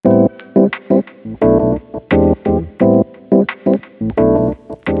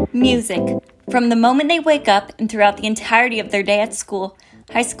Music. From the moment they wake up and throughout the entirety of their day at school,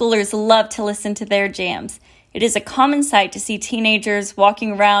 high schoolers love to listen to their jams. It is a common sight to see teenagers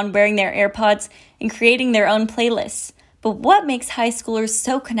walking around wearing their AirPods and creating their own playlists. But what makes high schoolers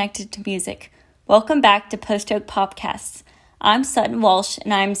so connected to music? Welcome back to Post Oak Popcasts. I'm Sutton Walsh,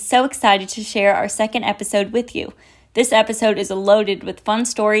 and I'm so excited to share our second episode with you. This episode is loaded with fun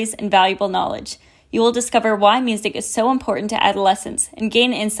stories and valuable knowledge. You will discover why music is so important to adolescents and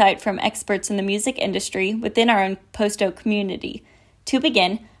gain insight from experts in the music industry within our own Post Oak community. To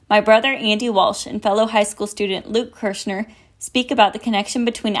begin, my brother Andy Walsh and fellow high school student Luke Kirshner speak about the connection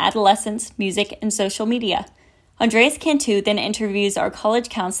between adolescence, music, and social media. Andreas Cantu then interviews our college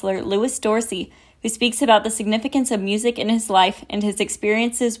counselor Louis Dorsey, who speaks about the significance of music in his life and his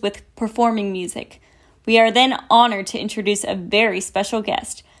experiences with performing music. We are then honored to introduce a very special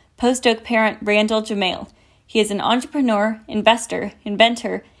guest, Post Oak parent Randall Jamail. He is an entrepreneur, investor,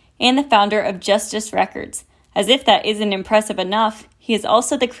 inventor, and the founder of Justice Records. As if that isn't impressive enough, he is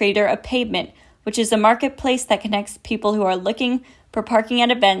also the creator of Pavement, which is a marketplace that connects people who are looking for parking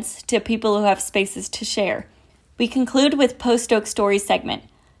at events to people who have spaces to share. We conclude with Post Oak Stories segment.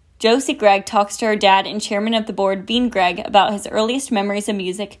 Josie Gregg talks to her dad and chairman of the board, Bean Gregg, about his earliest memories of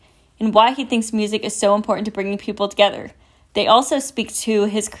music and why he thinks music is so important to bringing people together. They also speak to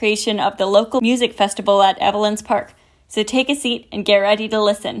his creation of the local music festival at Evelyn's Park. So take a seat and get ready to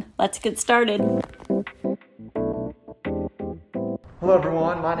listen. Let's get started. Hello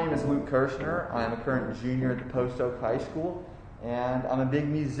everyone, my name is Luke Kirshner. I am a current junior at the Post Oak High School, and I'm a big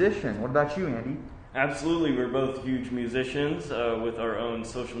musician. What about you, Andy? Absolutely, we're both huge musicians with our own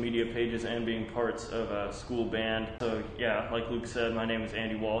social media pages and being parts of a school band. So yeah, like Luke said, my name is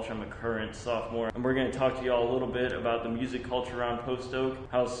Andy Walsh. I'm a current sophomore, and we're going to talk to you all a little bit about the music culture around Post Oak,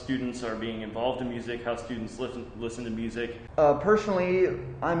 how students are being involved in music, how students listen to music. Personally,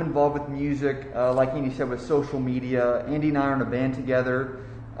 I'm involved with music, like Andy said, with social media. Andy and I are in a band together.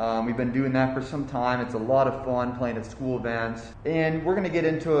 We've been doing that for some time. It's a lot of fun playing at school events. And we're going to get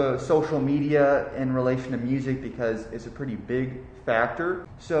into social media in relation to music because it's a pretty big factor.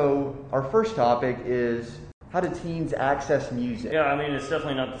 So our first topic is, how do teens access music? Yeah, I mean, it's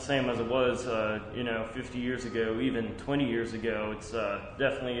definitely not the same as it was, 50 years ago, even 20 years ago. It's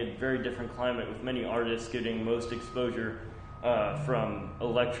definitely a very different climate with many artists getting most exposure from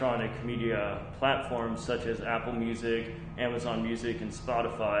electronic media platforms such as Apple Music, Amazon Music, and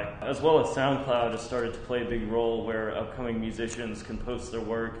Spotify, as well as SoundCloud has started to play a big role where upcoming musicians can post their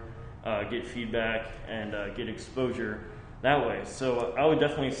work, get feedback, and get exposure that way. So I would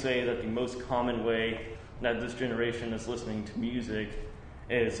definitely say that the most common way that this generation is listening to music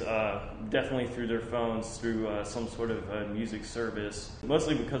is definitely through their phones, through some sort of music service.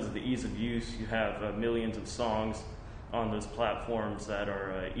 Mostly because of the ease of use, you have millions of songs on those platforms that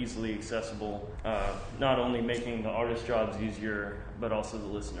are easily accessible, not only making the artist's jobs easier, but also the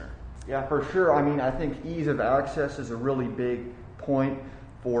listener. Yeah, for sure. I mean, I think ease of access is a really big point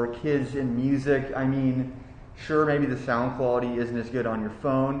for kids in music. I mean, sure, maybe the sound quality isn't as good on your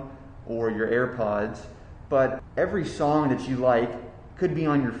phone or your AirPods, but every song that you like could be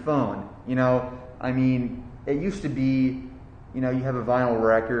on your phone. I mean, it used to be, you have a vinyl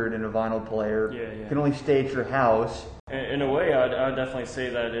record and a vinyl player. Yeah. You can only stay at your house. In a way, I'd definitely say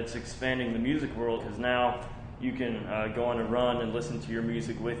that it's expanding the music world, because now you can go on a run and listen to your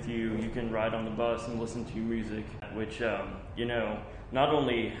music with you. You can ride on the bus and listen to your music, which, not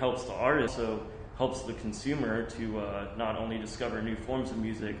only helps the artist, so helps the consumer to not only discover new forms of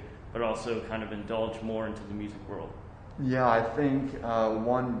music, but also kind of indulge more into the music world. Yeah, I think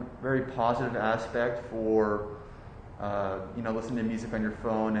one very positive aspect for listening to music on your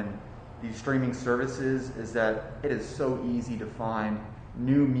phone and these streaming services is that it is so easy to find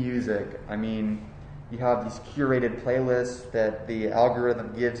new music. I mean, you have these curated playlists that the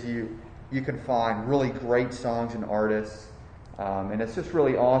algorithm gives you. You can find really great songs and artists, and it's just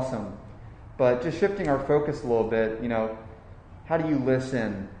really awesome. But just shifting our focus a little bit, how do you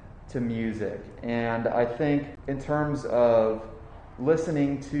listen to music? And I think in terms of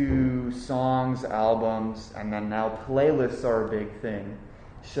listening to songs, albums, and then now playlists are a big thing.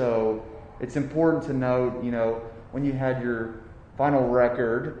 So it's important to note, when you had your vinyl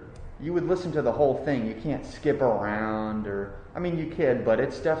record, you would listen to the whole thing. You can't skip around, you could, but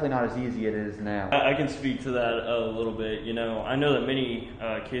it's definitely not as easy as it is now. I can speak to that a little bit. I know that many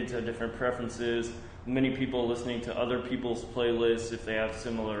kids have different preferences. Many people listening to other people's playlists if they have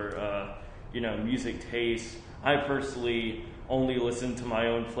similar, music tastes. I personally only listen to my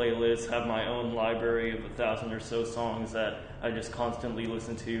own playlist, have my own library of 1,000 or so songs that I just constantly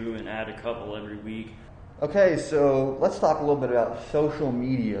listen to and add a couple every week. Okay, so let's talk a little bit about social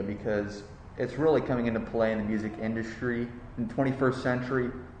media, because it's really coming into play in the music industry in the 21st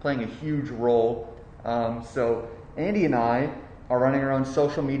century, playing a huge role. So Andy and I are running our own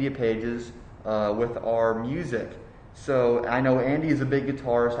social media pages with our music. So I know Andy is a big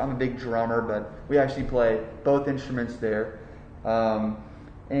guitarist, I'm a big drummer, but we actually play both instruments there.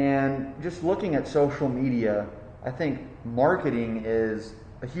 And just looking at social media, I think marketing is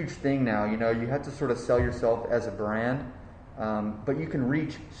a huge thing now. You know, you have to sort of sell yourself as a brand, but you can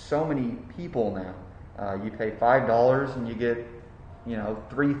reach so many people now. You pay $5 and you get,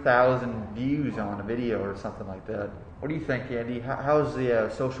 3,000 views on a video or something like that. What do you think, Andy? How's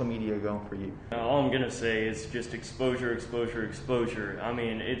the social media going for you? All I'm going to say is just exposure, exposure, exposure. I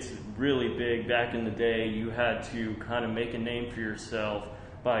mean, it's really big. Back in the day, you had to kind of make a name for yourself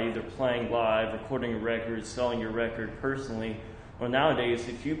by either playing live, recording a record, selling your record personally. Well, nowadays,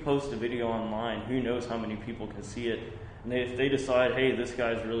 if you post a video online, who knows how many people can see it. And if they decide, hey, this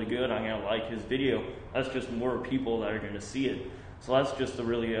guy's really good, I'm going to like his video, that's just more people that are going to see it. So that's just a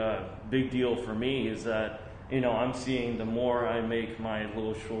really big deal for me, is that, I'm seeing the more I make my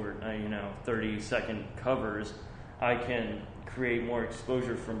little short, 30-second covers, I can create more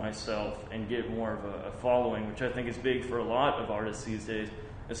exposure for myself and get more of a following, which I think is big for a lot of artists these days,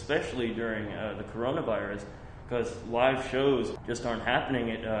 especially during the coronavirus. Because live shows just aren't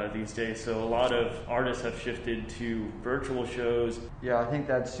happening these days, so a lot of artists have shifted to virtual shows. Yeah, I think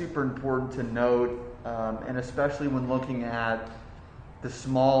that's super important to note, and especially when looking at the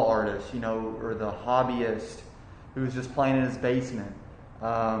small artist, or the hobbyist who's just playing in his basement.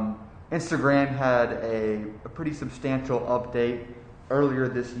 Instagram had a pretty substantial update earlier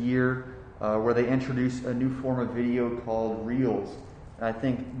this year where they introduced a new form of video called Reels. And I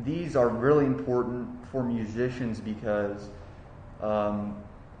think these are really important for musicians because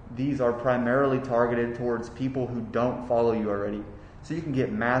these are primarily targeted towards people who don't follow you already. So you can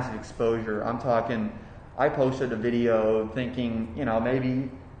get massive exposure. I'm talking, I posted a video thinking, maybe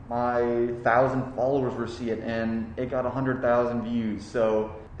my 1,000 followers will see it, and it got 100,000 views.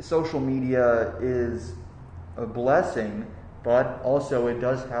 So social media is a blessing, but also it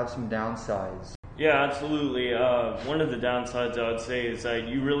does have some downsides. Yeah, absolutely. One of the downsides I would say is that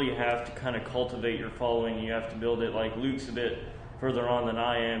you really have to kind of cultivate your following. You have to build it. Like Luke's a bit further on than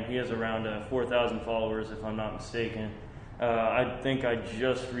I am. He has around 4,000 followers, if I'm not mistaken. I think I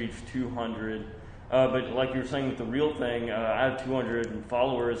just reached 200. But like you were saying with the reel thing, I have 200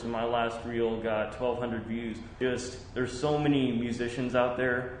 followers, and my last reel got 1,200 views. There's so many musicians out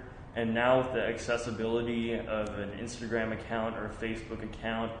there. And now with the accessibility of an Instagram account or a Facebook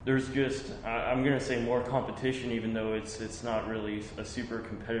account, there's just, I'm going to say more competition, even though it's not really a super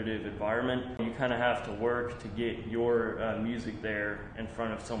competitive environment. You kind of have to work to get your music there in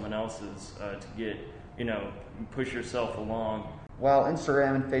front of someone else's to get, push yourself along. While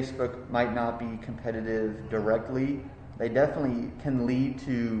Instagram and Facebook might not be competitive directly, they definitely can lead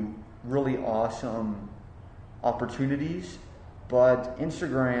to really awesome opportunities. But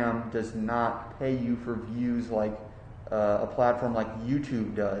Instagram does not pay you for views like a platform like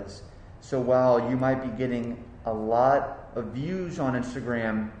YouTube does. So while you might be getting a lot of views on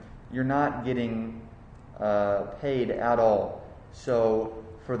Instagram, you're not getting paid at all. So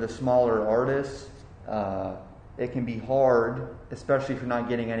for the smaller artists, it can be hard, especially if you're not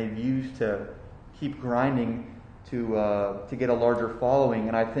getting any views, to keep grinding to get a larger following.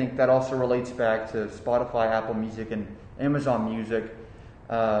 And I think that also relates back to Spotify, Apple Music, and Amazon Music.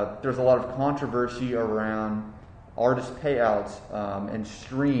 There's a lot of controversy around artist payouts and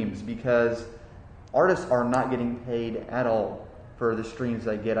streams because artists are not getting paid at all for the streams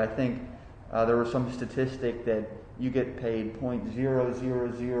they get. I think there was some statistic that you get paid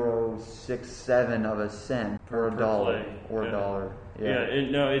 0.00067 of a cent per dollar play. or a dollar.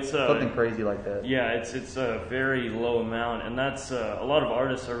 It's something crazy like that. Yeah, it's a very low amount, and that's a lot of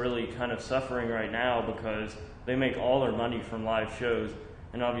artists are really kind of suffering right now because they make all their money from live shows,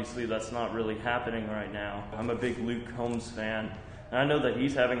 and obviously that's not really happening right now. I'm a big Luke Combs fan, and I know that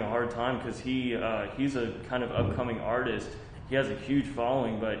he's having a hard time because he's a kind of upcoming artist. He has a huge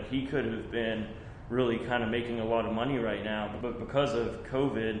following, but he could have been really kind of making a lot of money right now. But because of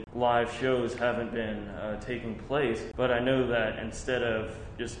COVID, live shows haven't been taking place. But I know that instead of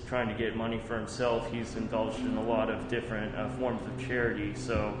just trying to get money for himself, he's indulged in a lot of different forms of charity.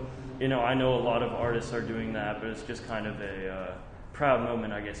 So, I know a lot of artists are doing that, but it's just kind of a proud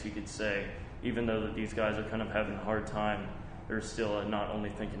moment, I guess you could say. Even though that these guys are kind of having a hard time, they're still not only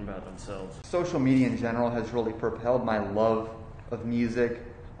thinking about themselves. Social media in general has really propelled my love of music.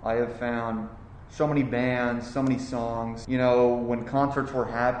 I have found so many bands, so many songs. You know, when concerts were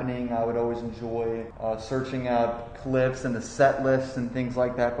happening, I would always enjoy searching out clips and the set lists and things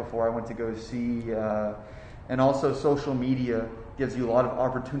like that before I went to go see. And also social media gives you a lot of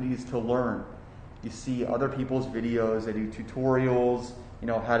opportunities to learn. You see other people's videos, they do tutorials, you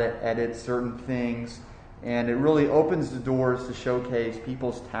know, how to edit certain things. And it really opens the doors to showcase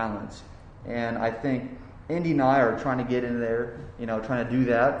people's talents. And I think Indy and I are trying to get in there, you know, trying to do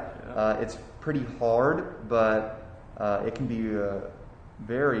that. It's pretty hard, but it can be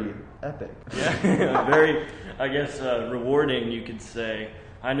very epic. Yeah, very, I guess, rewarding, you could say.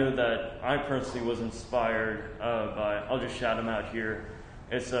 I know that I personally was inspired by, I'll just shout him out here.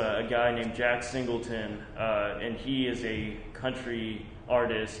 It's a guy named Jack Singleton, and he is a country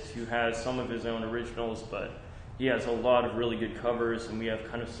artist who has some of his own originals, but he has a lot of really good covers, and we have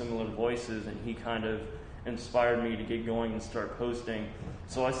kind of similar voices, and he kind of inspired me to get going and start posting.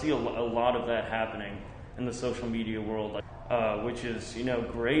 So I see a lot of that happening in the social media world, which is, you know,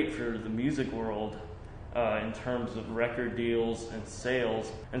 great for the music world in terms of record deals and sales.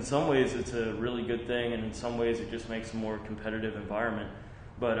 In some ways it's a really good thing, and in some ways it just makes a more competitive environment.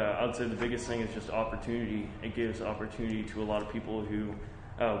 But I would say the biggest thing is just opportunity. It gives opportunity to a lot of people who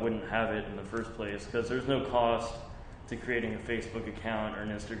wouldn't have it in the first place, because there's no cost to creating a Facebook account or an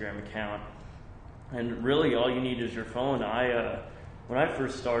Instagram account. And really all you need is your phone. When I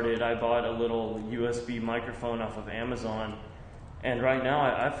first started, I bought a little USB microphone off of Amazon, and right now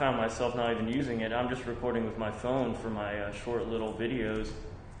I found myself not even using it. I'm just recording with my phone for my short little videos,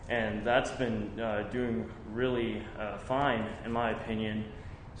 and that's been doing really fine in my opinion.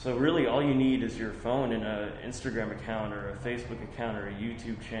 So really all you need is your phone and an Instagram account or a Facebook account or a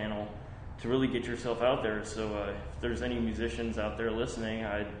YouTube channel to really get yourself out there. So if there's any musicians out there listening,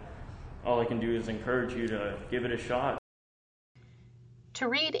 all I can do is encourage you to give it a shot. To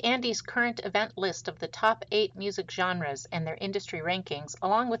read Andy's current event list of the top 8 music genres and their industry rankings,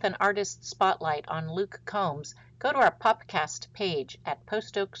 along with an artist spotlight on Luke Combs, go to our Popcast page at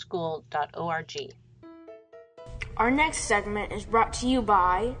postoakschool.org. Our next segment is brought to you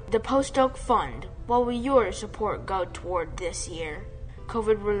by the Post Oak Fund. What will your support go toward this year?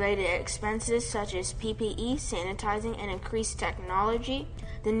 COVID-related expenses such as PPE, sanitizing, and increased technology,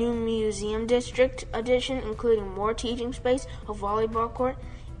 the new museum district addition including more teaching space, a volleyball court,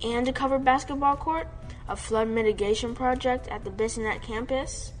 and a covered basketball court, a flood mitigation project at the Bissonnette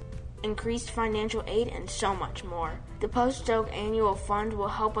campus, increased financial aid, and so much more. The Post Oak Annual Fund will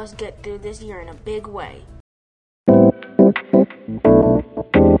help us get through this year in a big way.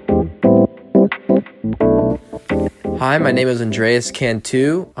 Hi, my name is Andreas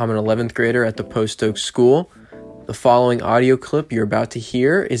Cantu. I'm an 11th grader at the Post Oak School. The following audio clip you're about to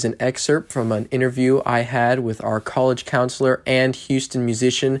hear is an excerpt from an interview I had with our college counselor and Houston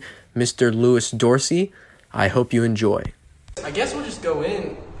musician, Mr. Louis Dorsey. I hope you enjoy. I guess we'll just go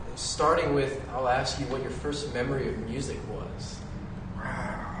in, starting with, I'll ask you what your first memory of music was.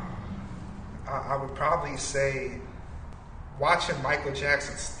 Wow. I would probably say watching Michael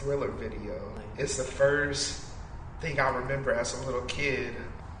Jackson's Thriller video is the first thing I remember as a little kid,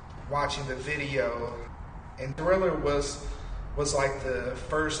 watching the video. And Thriller was like the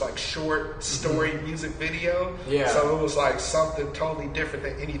first like short story music video. Yeah. So it was like something totally different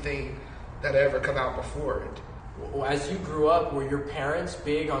than anything that had ever come out before it. Well, as you grew up, were your parents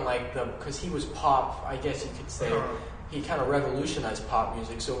big on like because he was pop, I guess you could say, he kind of revolutionized pop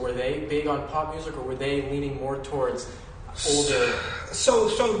music. So were they big on pop music, or were they leaning more towards older? So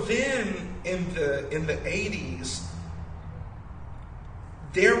then in the 80s,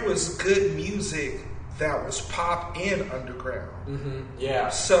 there was good music that was pop and underground. Mm-hmm. Yeah.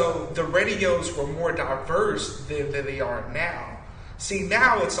 So the radios were more diverse than they are now. See,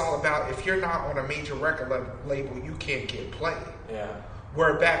 now it's all about if you're not on a major record label, you can't get played. Yeah.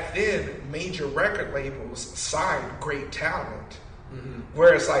 Where back then, major record labels signed great talent. Mm-hmm.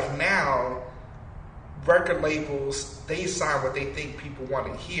 Whereas like now, record labels, they sign what they think people want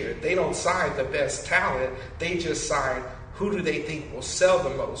to hear. They don't sign the best talent. They just sign who do they think will sell the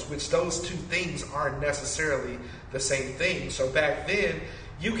most, which those two things aren't necessarily the same thing. So back then,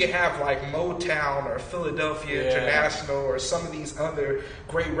 you could have like Motown or Philadelphia International or some of these other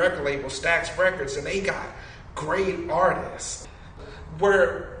great record labels, Stax Records, and they got great artists.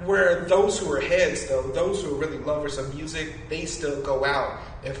 Where those who are heads, though, those who are really lovers of music, they still go out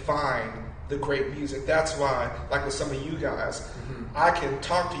and find the great music. That's why, like with some of you guys, I can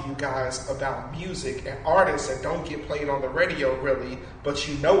talk to you guys about music and artists that don't get played on the radio really, but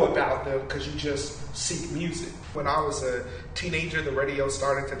you know about them because you just seek music. When I was a teenager, the radio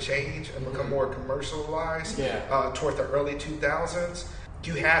started to change and become more commercialized toward the early 2000s.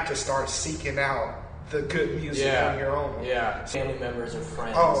 you had to start seeking out the good music on your own. Yeah, family members or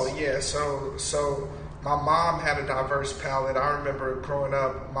friends. Oh yeah, so my mom had a diverse palette. I remember growing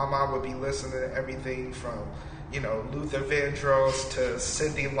up, my mom would be listening to everything from, Luther Vandross to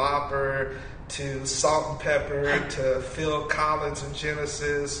Cyndi Lauper to Salt and Pepper to Phil Collins and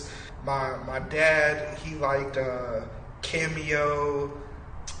Genesis. My dad, he liked Cameo,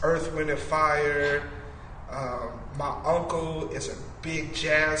 Earth, Wind and Fire. My uncle is a big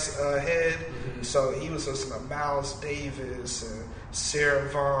jazz head, so he was listening to Miles Davis and Sarah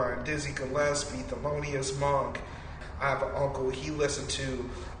Vaughan, Dizzy Gillespie, Thelonious Monk. I have an uncle, he listened to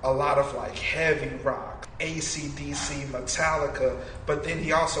a lot of like heavy rock, AC/DC, Metallica, but then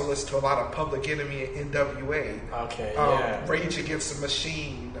he also listened to a lot of Public Enemy and NWA. Okay, Rage Against the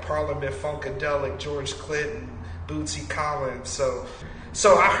Machine, Parliament Funkadelic, George Clinton, Bootsy Collins.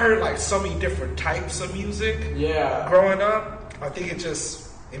 So I heard like so many different types of music growing up. I think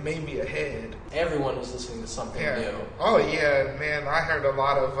it made me ahead. Everyone was listening to something new. Oh yeah, man, I heard a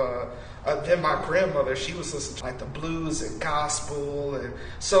lot of, then my grandmother, she was listening to like the blues and gospel. And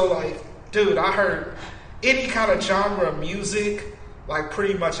so like, dude, I heard any kind of genre of music, like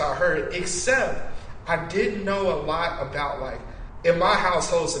pretty much I heard, except I didn't know a lot about like, in my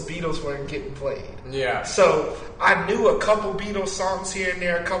households, the Beatles weren't getting played. Yeah. So I knew a couple Beatles songs here and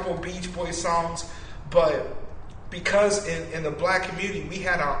there, a couple Beach Boys songs, but because in the black community, we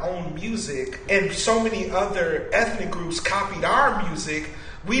had our own music and so many other ethnic groups copied our music,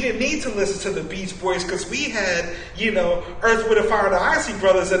 we didn't need to listen to the Beach Boys because we had, Earth, Wind and Fire and the Isley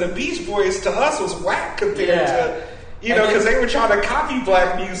Brothers, and the Beach Boys to us was whack compared to, because they were trying to copy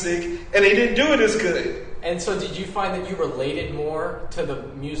black music and they didn't do it as good. And so did you find that you related more to the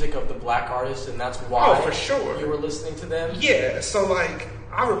music of the black artists, and that's why for sure. you were listening to them? Yeah, so like,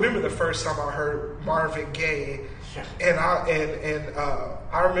 I remember the first time I heard Marvin Gaye, and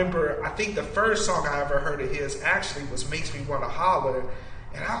I remember, I think the first song I ever heard of his actually was Makes Me Wanna Holler,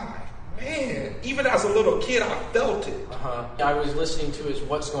 and I'm like, man, even as a little kid, I felt it. I was listening to his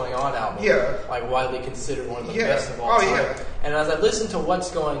What's Going On album. Yeah. Like widely considered one of the best of all time. Yeah. And as I listened to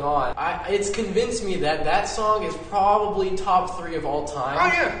What's Going On, it's convinced me that song is probably top 3 of all time. Oh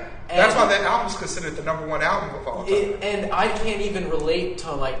yeah. That's why that album's considered the #1 album of all time. And I can't even relate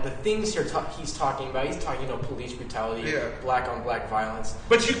to like the things he's talking about. He's talking, police brutality, black on black violence.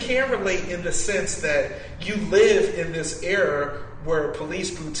 But you can relate in the sense that you live in this era where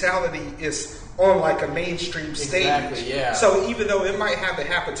police brutality is on like a mainstream stage. Exactly, yeah. So even though it might have to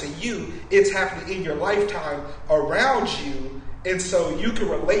happen to you, it's happening in your lifetime around you, and so you can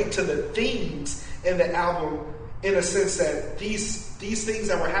relate to the themes in the album in a sense that these things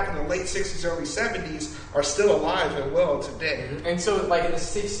that were happening in the late 60s, early 70s are still alive and well today. And so like in the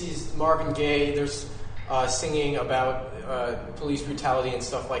 60s, Marvin Gaye, there's singing about police brutality and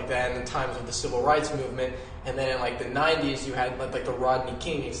stuff like that in the times of the civil rights movement. And then in like the 90s, you had like the Rodney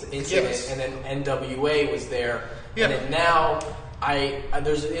King incident, and then NWA was there. Yeah. And then now,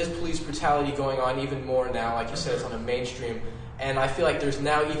 there is police brutality going on even more now. Like you said, it's on the mainstream. And I feel like there's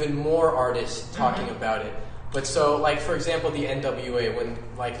now even more artists talking about it. But so, like, for example, the NWA, when,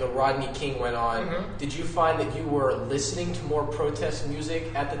 like, the Rodney King went on, did you find that you were listening to more protest music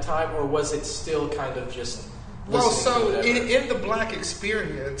at the time, or was it still kind of just in the black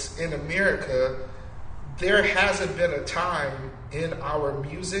experience in America, there hasn't been a time in our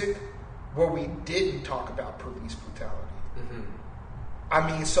music where we didn't talk about police brutality.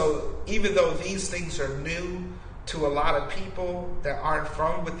 I mean, so even though these things are new to a lot of people that aren't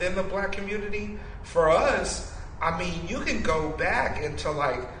from within the black community, for us, I mean, you can go back into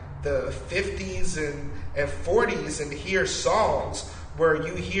like the 50s and 40s and hear songs where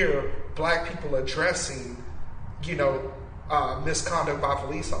you hear black people addressing, misconduct by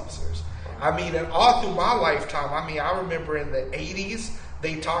police officers. I mean, and all through my lifetime, I remember in the 80s,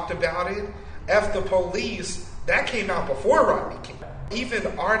 they talked about it. F the Police, that came out before Rodney King.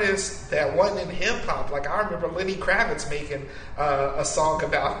 Even artists that wasn't in hip-hop, like I remember Lenny Kravitz making a song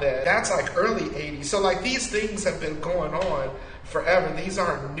about that. That's like early 80s. So like these things have been going on forever. These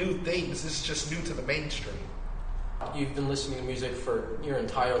aren't new things. It's just new to the mainstream. You've been listening to music for your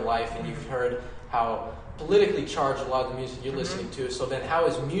entire life, and you've heard how politically charged a lot of the music you're listening to. So then how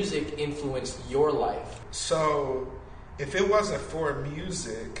has music influenced your life? So if it wasn't for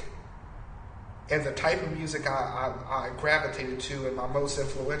music and the type of music I gravitated to in my most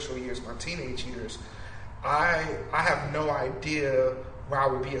influential years, my teenage years, I have no idea where I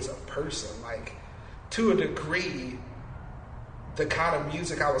would be as a person. Like, to a degree, the kind of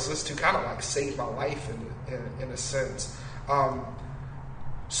music I was listening to kind of like saved my life in a sense.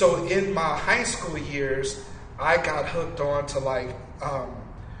 So in my high school years, I got hooked on to like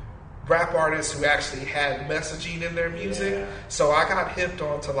rap artists who actually had messaging in their music. Yeah. So I got hipped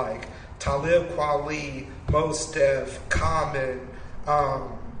onto like Talib Kweli, Mos Def, Common,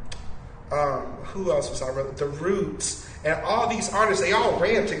 who else was I really? The Roots, and all these artists, they all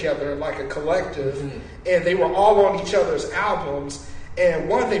ran together like a collective, and they were all on each other's albums. And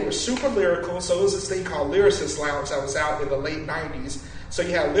one, they were super lyrical, so it was this thing called Lyricist Lounge that was out in the late 90s. So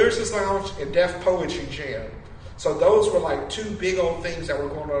you had Lyricist Lounge and Def Poetry Jam. So those were like two big old things that were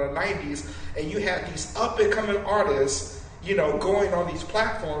going on in the 90s. And you had these up-and-coming artists, you know, going on these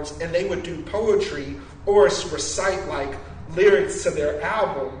platforms, and they would do poetry or recite like lyrics to their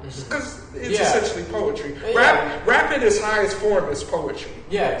albums, because it's essentially poetry. Rap in its highest form is poetry.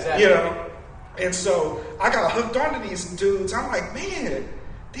 Yeah, exactly. You know? And so I got hooked onto these dudes. I'm like, man,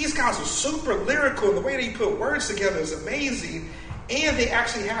 these guys are super lyrical, and the way they put words together is amazing, and they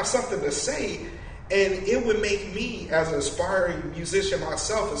actually have something to say. And it would make me, as an aspiring musician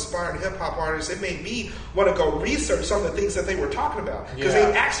myself, aspiring hip-hop artist, it made me want to go research some of the things that they were talking about. Because they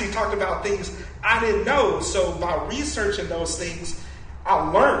actually talked about things I didn't know. So by researching those things, I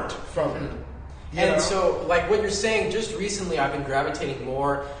learned from them. And so, like what you're saying, just recently I've been gravitating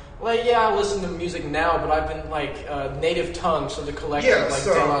more. Like, I listen to music now, but I've been like Native Tongue, so the collective like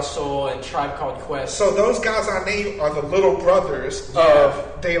De La Soul and Tribe Called Quest. So those guys I named are the little brothers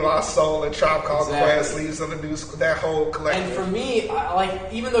of De La Soul and Tribe Called Quest, Leaves of the New School, that whole collective. And for me,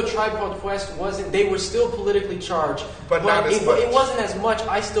 like even though Tribe Called Quest wasn't, they were still politically charged, but not as much. It wasn't as much.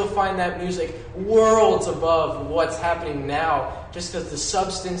 I still find that music worlds above what's happening now, just because the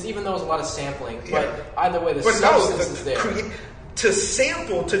substance, even though it was a lot of sampling, but either way, the substance is there. To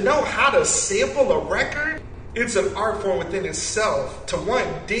sample, to know how to sample a record, it's an art form within itself. To one,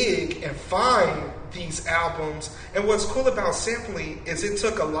 dig and find these albums. And what's cool about sampling is it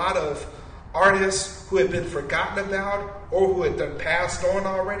took a lot of artists who had been forgotten about or who had been passed on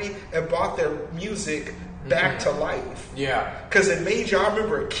already and brought their music back to life. Yeah. Because it made you, I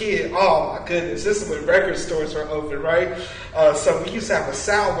remember a kid, oh my goodness, this is when record stores were open, right? So we used to have a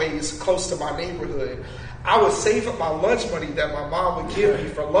Soundwaves close to my neighborhood. I would save up my lunch money that my mom would give me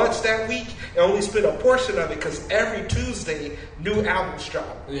for lunch that week and only spend a portion of it because every Tuesday, new albums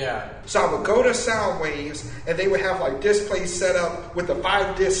dropped. Yeah. So I would go to Soundwaves and they would have like displays set up with a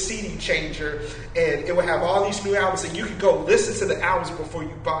 5-disc CD changer, and it would have all these new albums, and you could go listen to the albums before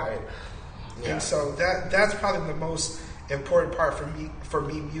you buy it. Yeah. And so that's probably the most important part for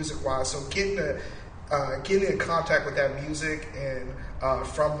me music-wise. So getting in contact with that music and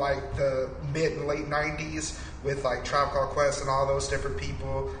from like the mid and late 90s with like Tribe Called Quest and all those different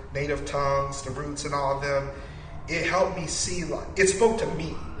people, Native Tongues, The Roots and all of them, it helped me see, like, it spoke to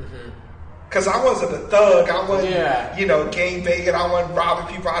me. Because I wasn't a thug, I wasn't, gang banging, I wasn't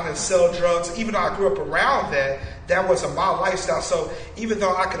robbing people, I didn't sell drugs. Even though I grew up around that wasn't my lifestyle. So even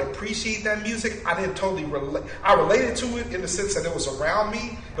though I could appreciate that music, I didn't totally relate. I related to it in the sense that it was around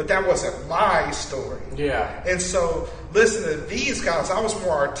me, but that wasn't my story. Yeah. And so listening to these guys, I was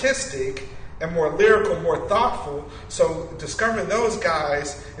more artistic and more lyrical, more thoughtful. So discovering those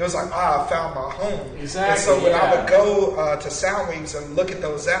guys, it was like, I found my home. Exactly. And so when I would go to Soundwaves and look at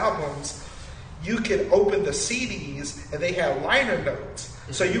those albums, you could open the CDs and they had liner notes.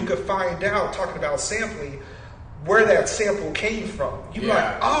 So you could find out, talking about sampling, where that sample came from. You'd be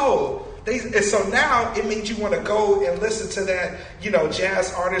like, oh, and so now it made you want to go and listen to that,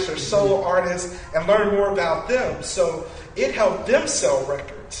 jazz artist or soul artist and learn more about them. So it helped them sell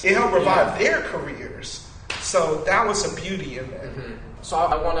records. It helped revive their careers. So that was a beauty in that. So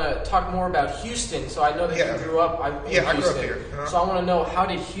I want to talk more about Houston. So I know that you grew up in Houston. I grew up here. So I want to know, how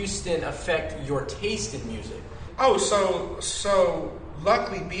did Houston affect your taste in music? Oh, so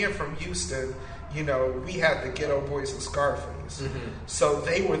luckily being from Houston, we had the Ghetto Boys and Scarface. So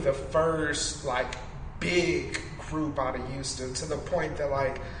they were the first, big group out of Houston, to the point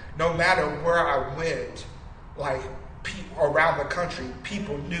that, no matter where I went, around the country,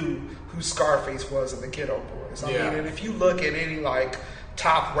 people knew who Scarface was and the Ghetto Boys. I mean, and if you look at any,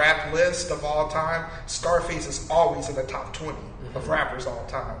 top rap list of all time, Scarface is always in the top 20 of rappers all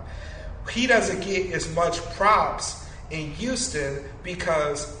time. He doesn't get as much props in Houston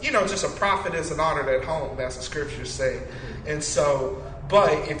because, just a prophet isn't honored at home, as the scriptures say. And so,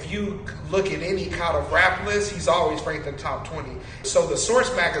 but if you look at any kind of rap list, he's always ranked in the top 20. So the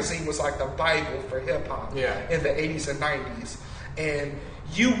Source magazine was like the Bible for hip-hop in the 80s and 90s. And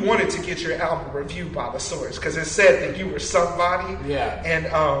you wanted to get your album reviewed by the Source because it said that you were somebody. And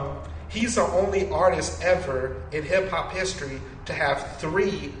he's the only artist ever in hip-hop history to have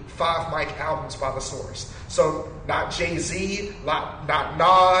 3 5-mic albums by the Source. So not Jay-Z, not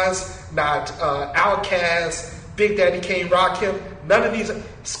Nas, not Outkast, Big Daddy Kane, Rakim. none of these.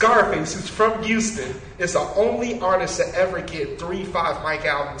 Scarface, who's from Houston, is the only artist to ever get 3 5 mic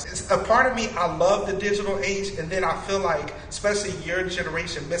albums. It's a part of me, I love the digital age, and then I feel like, especially your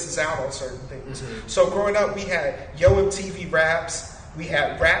generation, misses out on certain things. Mm-hmm. So growing up, we had Yo MTV Raps, we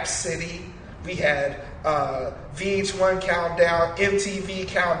had Rap City, we had VH1 Countdown, MTV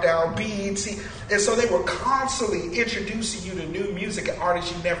Countdown, BET, and so they were constantly introducing you to new music and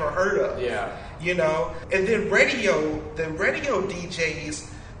artists you never heard of. Yeah. You know, and then the radio DJs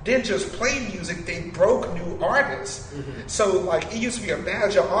didn't just play music, they broke new artists. Mm-hmm. So like it used to be a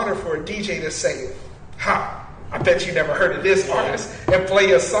badge of honor for a DJ to say, "Ha, I bet you never heard of this artist," and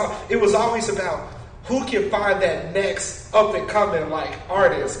play a song. It was always about who can find that next up and coming like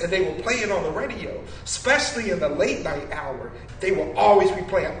artist, and they will play it on the radio, especially in the late night hour. They will always be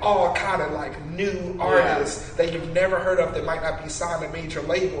playing all kind of like new artists that you've never heard of that might not be signed to major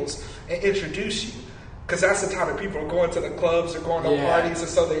labels and introduce you. Because that's the time that people are going to the clubs or going to parties, and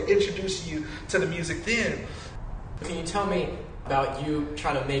so they introduce you to the music then. Can you tell me about you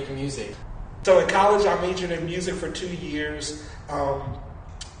trying to make music? So in college, I majored in music for 2 years.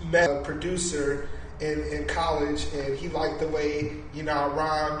 Met a producer in college, and he liked the way, I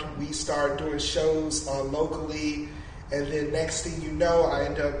rhymed. We started doing shows locally, and then next thing you know, I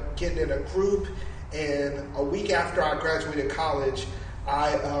ended up getting in a group, and a week after I graduated college,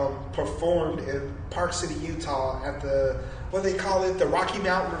 I performed in Park City, Utah at the Rocky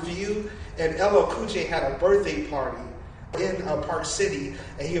Mountain Review, and LL Cool J had a birthday party in Park City,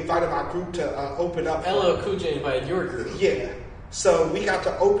 and he invited my group to open up for LL Cool J invited your group? Yeah. So we got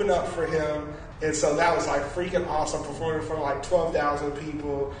to open up for him, and so that was like freaking awesome, performing for like 12,000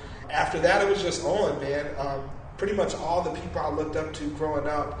 people. After that, it was just on, man. Pretty much all the people I looked up to growing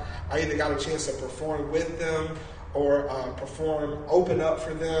up, I either got a chance to perform with them or open up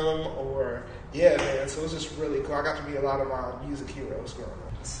for them, or man. So it was just really cool. I got to meet a lot of my music heroes growing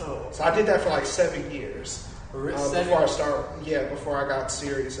up. So I did that for like 7 years. Before I got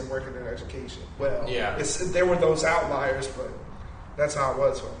serious and working in education. Well, there were those outliers, but that's how it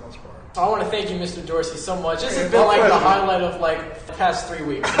was for the most part. I want to thank you, Mr. Dorsey, so much. This has been like the highlight of like the past 3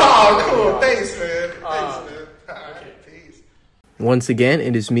 weeks. Oh, cool. Thanks, man. Okay. Peace. Once again,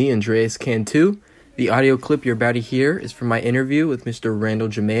 it is me, Andreas Cantu. The audio clip you're about to hear is from my interview with Mr. Randall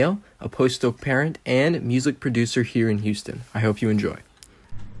Jamail, a Post Oak parent and music producer here in Houston. I hope you enjoy.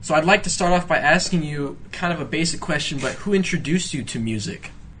 So I'd like to start off by asking you kind of a basic question, but who introduced you to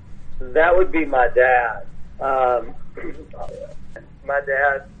music? That would be my dad. My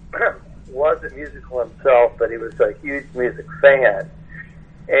dad wasn't musical himself, but he was a huge music fan.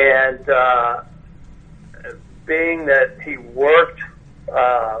 And being that he worked,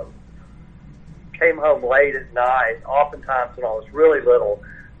 came home late at night, oftentimes when I was really little,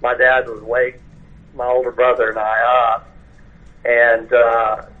 my dad would wake my older brother and I up and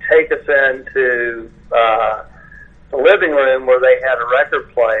take us into the living room where they had a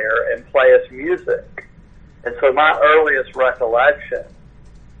record player and play us music. And so my earliest recollection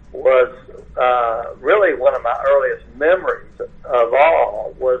was really one of my earliest memories of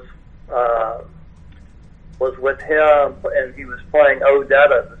all was with him, and he was playing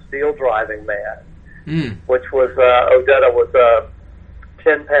Odetta, the Steel Driving Man, which was Odetta was a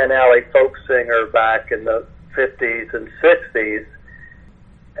Tin Pan Alley folk singer back in the 50s and 60s.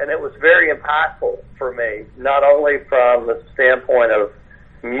 And it was very impactful for me, not only from the standpoint of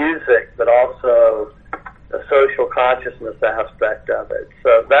music, but also the social consciousness aspect of it.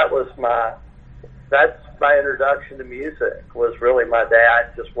 So that's my introduction to music, was really my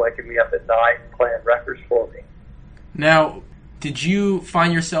dad just waking me up at night and playing records for me. Now, did you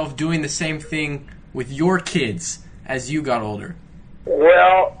find yourself doing the same thing with your kids as you got older?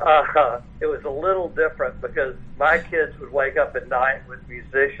 Well, it was a little different because my kids would wake up at night with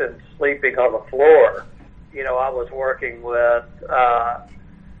musicians sleeping on the floor. I was working with,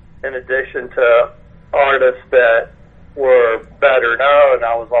 in addition to artists that were better known,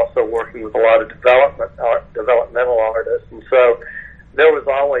 I was also working with a lot of developmental artists. And so there was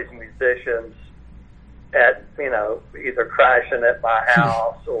always musicians at, either crashing at my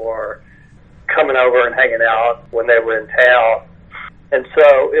house or coming over and hanging out when they were in town. And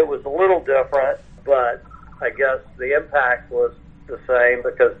so it was a little different, but I guess the impact was the same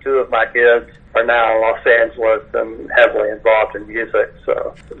because 2 of my kids are now in Los Angeles and heavily involved in music.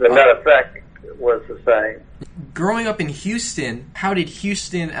 So the net effect was the same. Growing up in Houston, how did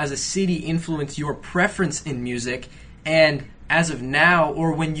Houston as a city influence your preference in music? And as of now,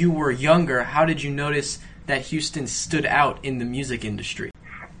 or when you were younger, how did you notice that Houston stood out in the music industry?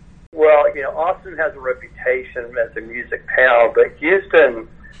 Well, Austin has a reputation as a music town, but Houston,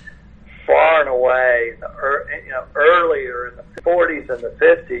 far and away, earlier in the 40s and the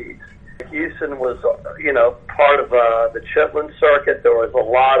 50s, Houston was, part of the Chitlin circuit. There was a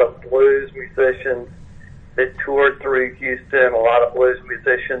lot of blues musicians that toured through Houston, a lot of blues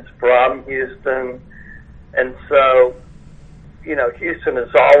musicians from Houston. And so, Houston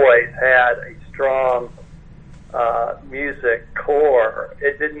has always had a strong music core.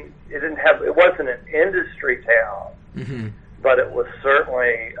 It wasn't an industry town, mm-hmm. but it was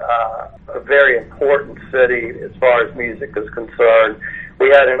certainly a very important city as far as music is concerned. We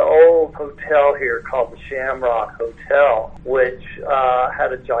had an old hotel here called the Shamrock Hotel, which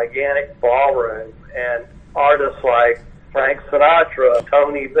had a gigantic ballroom, and artists like Frank Sinatra,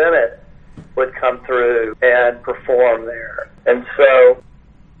 Tony Bennett would come through and perform there. And so,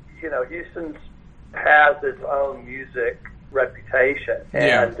 Houston has its own music reputation.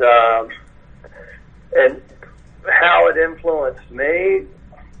 Yeah. And how it influenced me,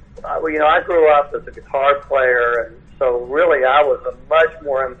 I grew up as a guitar player, and so really I was much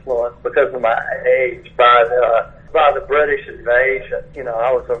more influenced because of my age by the British invasion.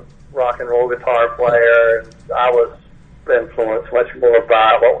 I was a rock and roll guitar player, and I was influenced much more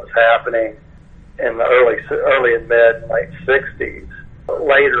by what was happening in the early and mid late 60s.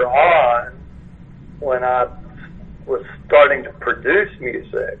 Later on, when I was starting to produce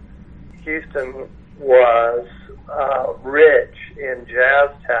music, Houston was rich in jazz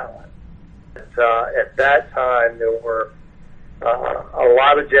talent. At that time, there were a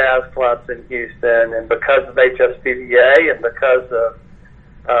lot of jazz clubs in Houston, and because of HSPVA and because of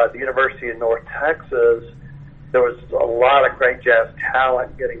the University of North Texas, there was a lot of great jazz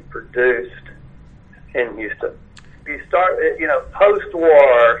talent getting produced in Houston. You start,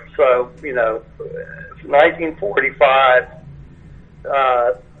 post-war, so, 1945,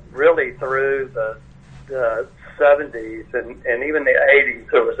 really through the 70s and even the 80s,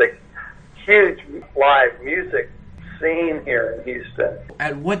 there was a huge live music scene here in Houston.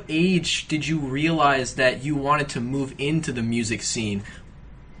 At what age did you realize that you wanted to move into the music scene?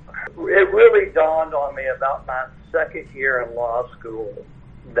 It really dawned on me about my second year in law school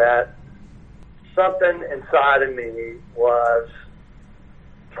that something inside of me was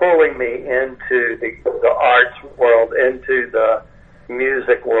pulling me into the arts world, into the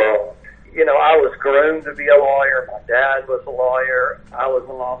music world. I was groomed to be a lawyer. My dad was a lawyer. I was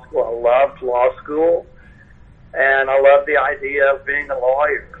in law school. I loved law school, and I loved the idea of being a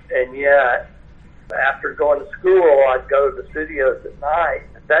lawyer. And yet, after going to school, I'd go to the studios at night.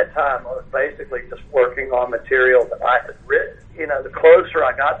 At that time, I was basically just working on material that I had written. The closer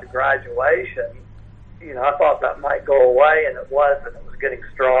I got to graduation, I thought that might go away, and it wasn't. It was getting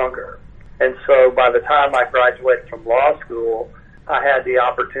stronger. And so by the time I graduated from law school, I had the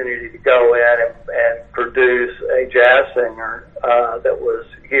opportunity to go in and produce a jazz singer that was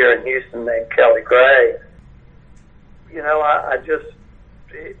here in Houston named Kelly Gray.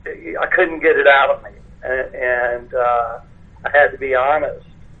 I couldn't get it out of me, and I had to be honest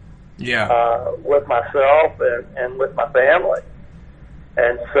with myself and with my family.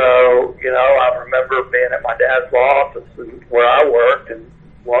 And so, I remember being at my dad's office where I worked, and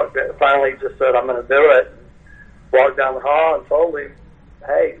finally just said, I'm going to do it. Walked down the hall and told him,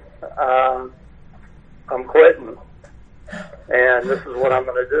 hey, I'm quitting, and this is what I'm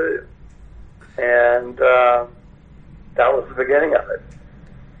going to do. And that was the beginning of it.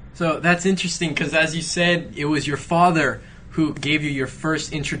 So that's interesting because, as you said, it was your father who gave you your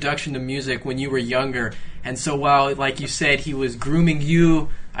first introduction to music when you were younger. And so while, like you said, he was grooming you,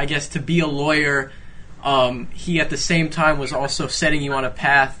 I guess, to be a lawyer, he at the same time was also setting you on a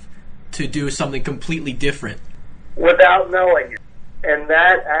path to do something completely different. Without knowing it. And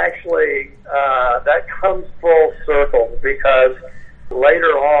that actually, that comes full circle because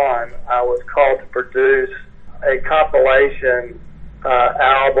later on I was called to produce a compilation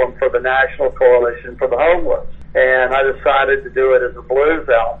album for the National Coalition for the Homeless. And I decided to do it as a blues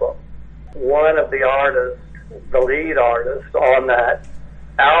album. One of the artists, the lead artist on that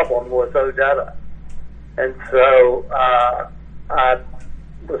album was Odetta. And so I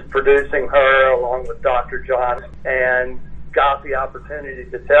was producing her along with Dr. John and got the opportunity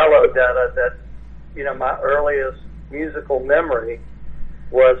to tell Odetta that, my earliest musical memory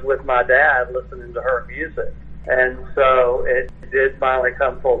was with my dad listening to her music. And so it did finally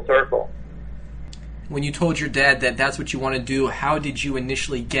come full circle. When you told your dad that that's what you want to do, how did you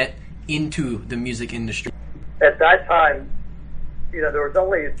initially get into the music industry? At that time, there was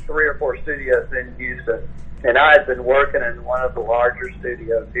only 3 or 4 studios in Houston, and I had been working in one of the larger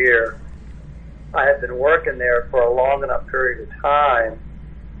studios here. I had been working there for a long enough period of time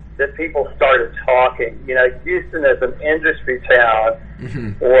that people started talking. Houston as an industry town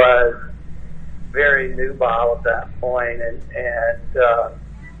was very nubile at that point, and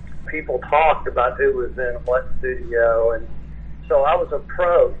people talked about who was in what studio, and so I was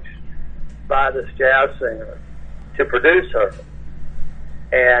approached by this jazz singer to produce her.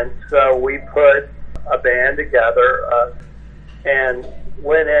 And so we put a band together and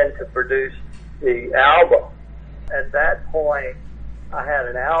went in to produce the album. At that point, I had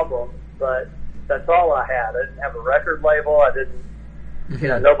an album, but that's all I had. I didn't have a record label. I didn't,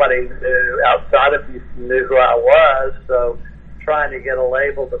 nobody knew outside of you knew who I was. So trying to get a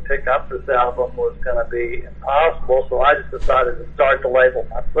label to pick up this album was going to be impossible. So I just decided to start the label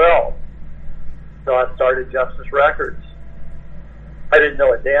myself. So I started Justice Records. I didn't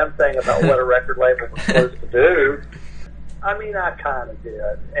know a damn thing about what a record label was supposed to do. I mean, I kind of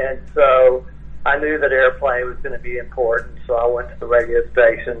did. And so I knew that airplay was going to be important, so I went to the radio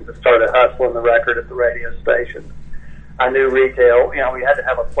stations and started hustling the record at the radio stations. I knew retail, we had to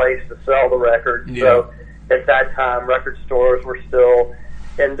have a place to sell the record. Yeah. So at that time, record stores were still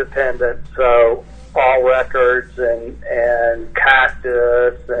independent, so All Records and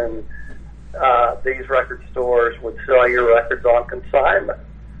Cactus and these record stores would sell your records on consignment.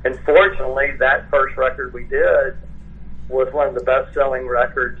 And fortunately, that first record we did was one of the best-selling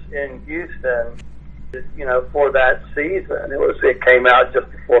records in Houston, for that season. It came out just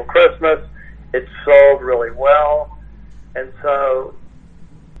before Christmas. It sold really well. And so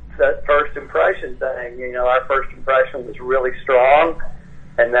that first impression thing, our first impression was really strong,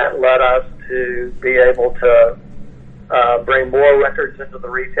 and that led us to be able to bring more records into the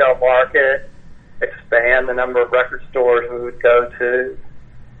retail market, expand the number of record stores we would go to,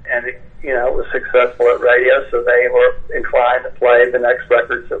 and it was successful at radio, so they were inclined to play the next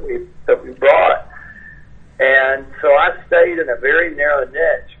records that we brought. And so I stayed in a very narrow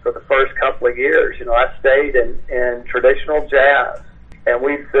niche for the first couple of years. I stayed in traditional jazz, and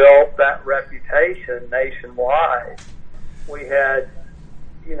we built that reputation nationwide. We had,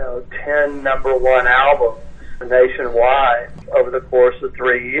 10 number one albums nationwide over the course of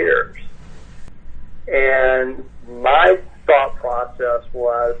 3 years. And my thought process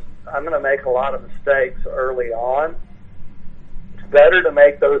was, I'm going to make a lot of mistakes early on. It's better to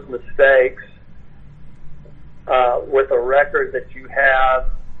make those mistakes with a record that you have,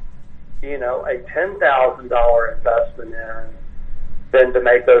 a $10,000 investment in, than to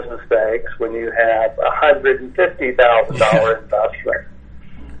make those mistakes when you have a $150,000 investment.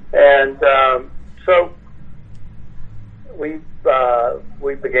 And so we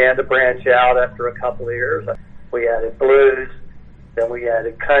began to branch out after a couple of years. We added blues, then we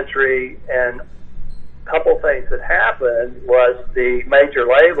added country, and a couple of things that happened was the major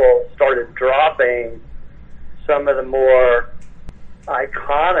labels started dropping some of the more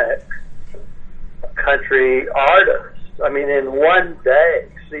iconic country artists. I mean, in one day,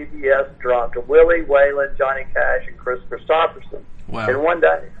 CBS dropped Willie, Waylon, Johnny Cash, and Chris Christopherson. Wow. In one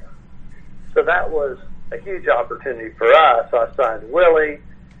day. So that was a huge opportunity for us. I signed Willie,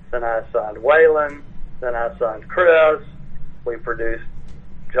 then I signed Waylon, then I signed Chris. We produced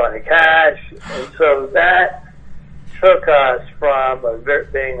Johnny Cash, and so that took us from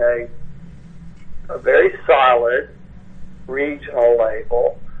being a very solid regional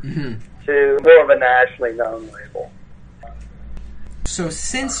label to more of a nationally known label. So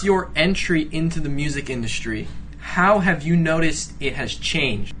since your entry into the music industry, how have you noticed it has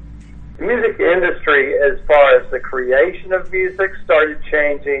changed? The music industry, as far as the creation of music, started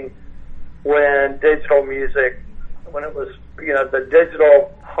changing when digital music, when it was, the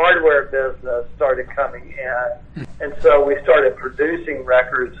digital hardware business started coming in. And so we started producing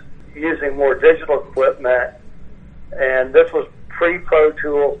records using more digital equipment. And this was pre-Pro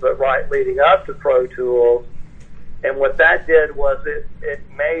Tools, but right leading up to Pro Tools. And what that did was it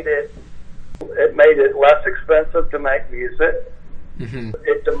made it less expensive to make music. Mm-hmm.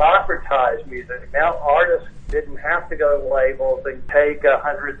 It democratized music. Now artists didn't have to go to labels and take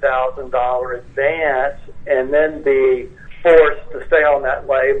 $100,000 advance and then be forced to stay on that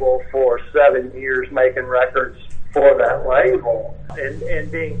label for 7 years making records for that label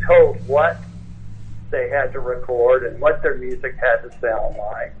and being told what they had to record and what their music had to sound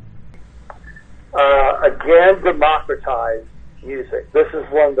like. Again, democratized music. This is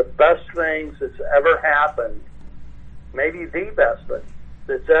one of the best things that's ever happened, maybe the best thing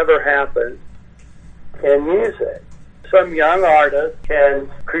that's ever happened in music. Some young artists can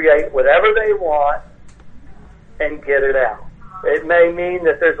create whatever they want and get it out. It may mean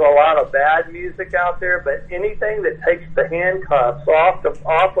that there's a lot of bad music out there, but anything that takes the handcuffs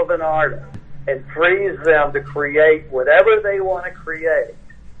off of an artist and frees them to create whatever they want to create,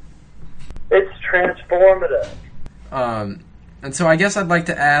 it's transformative. And so I guess I'd like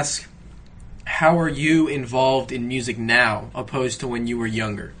to ask, how are you involved in music now opposed to when you were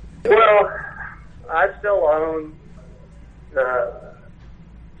younger? Well, I still own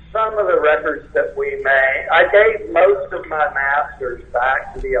some of the records that we made. I gave most of my masters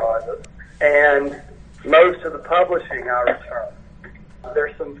back to the artist, and most of the publishing I returned.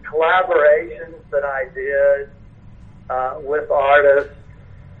 There's some collaborations that I did with artists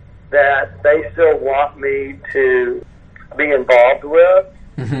that they still want me to be involved with.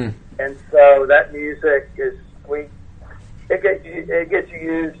 Mm-hmm. And so that music it gets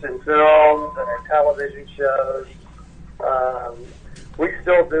used in films and in television shows. We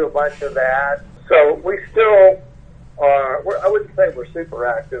still do a bunch of that. So we still are, I wouldn't say we're super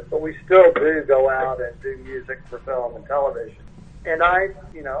active, but we still do go out and do music for film and television. And I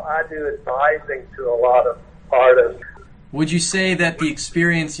do advising to a lot of artists. Would you say that the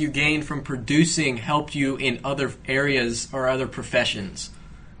experience you gained from producing helped you in other areas or other professions?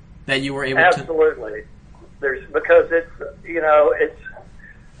 That you were able Absolutely. Because it's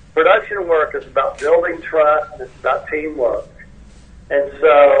production work is about building trust and it's about teamwork. And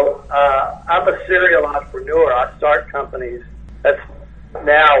so I'm a serial entrepreneur. I start companies. That's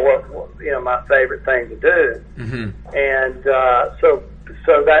now what my favorite thing to do. Mm-hmm. And so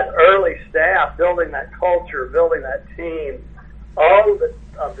that early staff, building that culture, building that team, all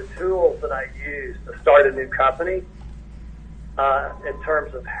of the tools that I use to start a new company, in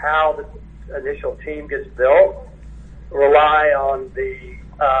terms of how the initial team gets built, rely on the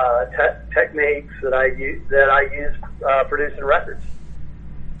techniques that I use producing records.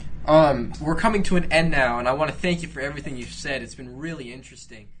 We're coming to an end now, and I want to thank you for everything you've said. It's been really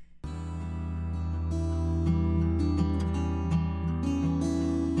interesting.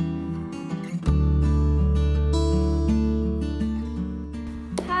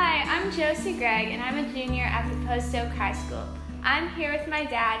 Hi, I'm Josie Gregg, and I'm a junior at the Post Oak High School. I'm here with my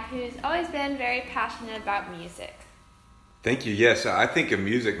dad, who's always been very passionate about music. Thank you. Yes, I think of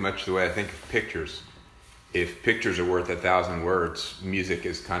music much the way I think of pictures. If pictures are worth 1,000 words, music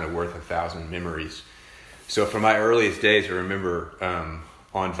is kind of worth 1,000 memories. So from my earliest days, I remember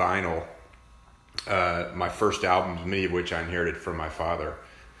on vinyl, my first albums, many of which I inherited from my father.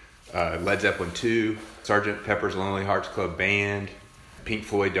 Led Zeppelin II, Sgt. Pepper's Lonely Hearts Club Band, Pink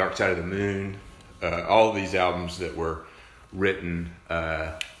Floyd, Dark Side of the Moon, all of these albums that were written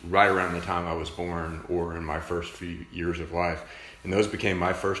right around the time I was born or in my first few years of life. And those became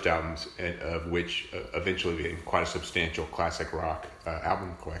my first albums, of which eventually became quite a substantial classic rock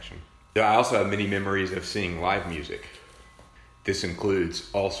album collection. I also have many memories of seeing live music. This includes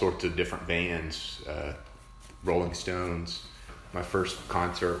all sorts of different bands, Rolling Stones. My first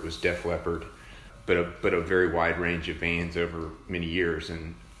concert was Def Leppard, but a very wide range of bands over many years.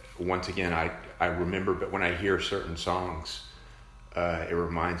 And once again, I remember, but when I hear certain songs, it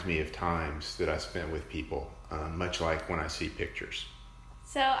reminds me of times that I spent with people, much like when I see pictures.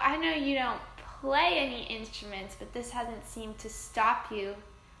 So I know you don't play any instruments, but this hasn't seemed to stop you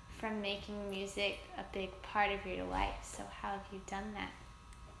from making music a big part of your life. So how have you done that?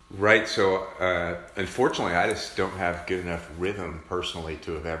 Right. So unfortunately, I just don't have good enough rhythm personally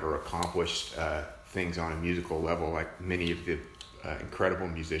to have ever accomplished things on a musical level like many of the incredible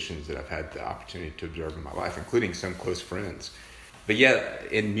musicians that I've had the opportunity to observe in my life, including some close friends. But yeah,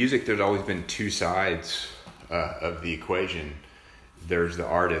 in music, there's always been two sides of the equation. There's the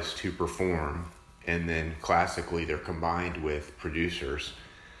artists who perform, and then classically they're combined with producers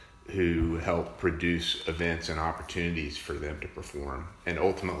who help produce events and opportunities for them to perform. And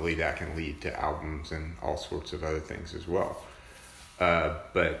ultimately that can lead to albums and all sorts of other things as well.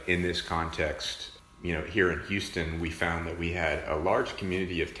 But in this context, here in Houston, we found that we had a large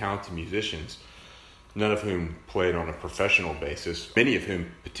community of talented musicians, none of whom played on a professional basis, many of whom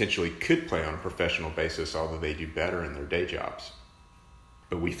potentially could play on a professional basis, although they do better in their day jobs.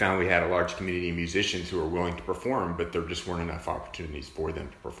 But we found we had a large community of musicians who were willing to perform, but there just weren't enough opportunities for them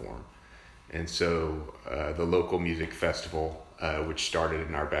to perform. And so the local music festival, which started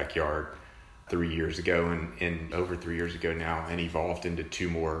in our backyard 3 years ago and over 3 years ago now, and evolved into two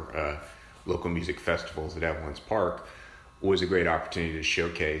more local music festivals at Evelyn's Park, was a great opportunity to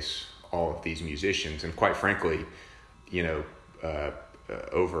showcase all of these musicians. And quite frankly,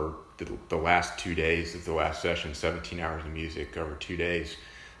 over the last 2 days of the last session, 17 hours of music over 2 days,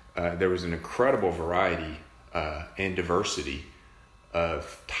 there was an incredible variety and diversity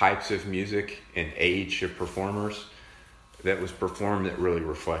of types of music and age of performers that was performed that really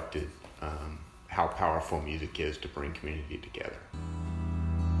reflected how powerful music is to bring community together.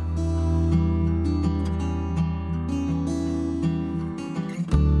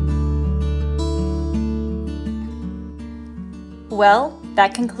 Well,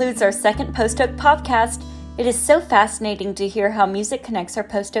 That concludes our second Post Oak podcast. It is so fascinating to hear how music connects our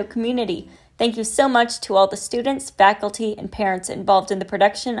Post Oak community. Thank you so much to all the students, faculty, and parents involved in the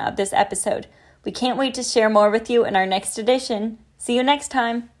production of this episode. We can't wait to share more with you in our next edition. See you next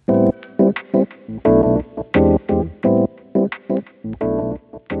time.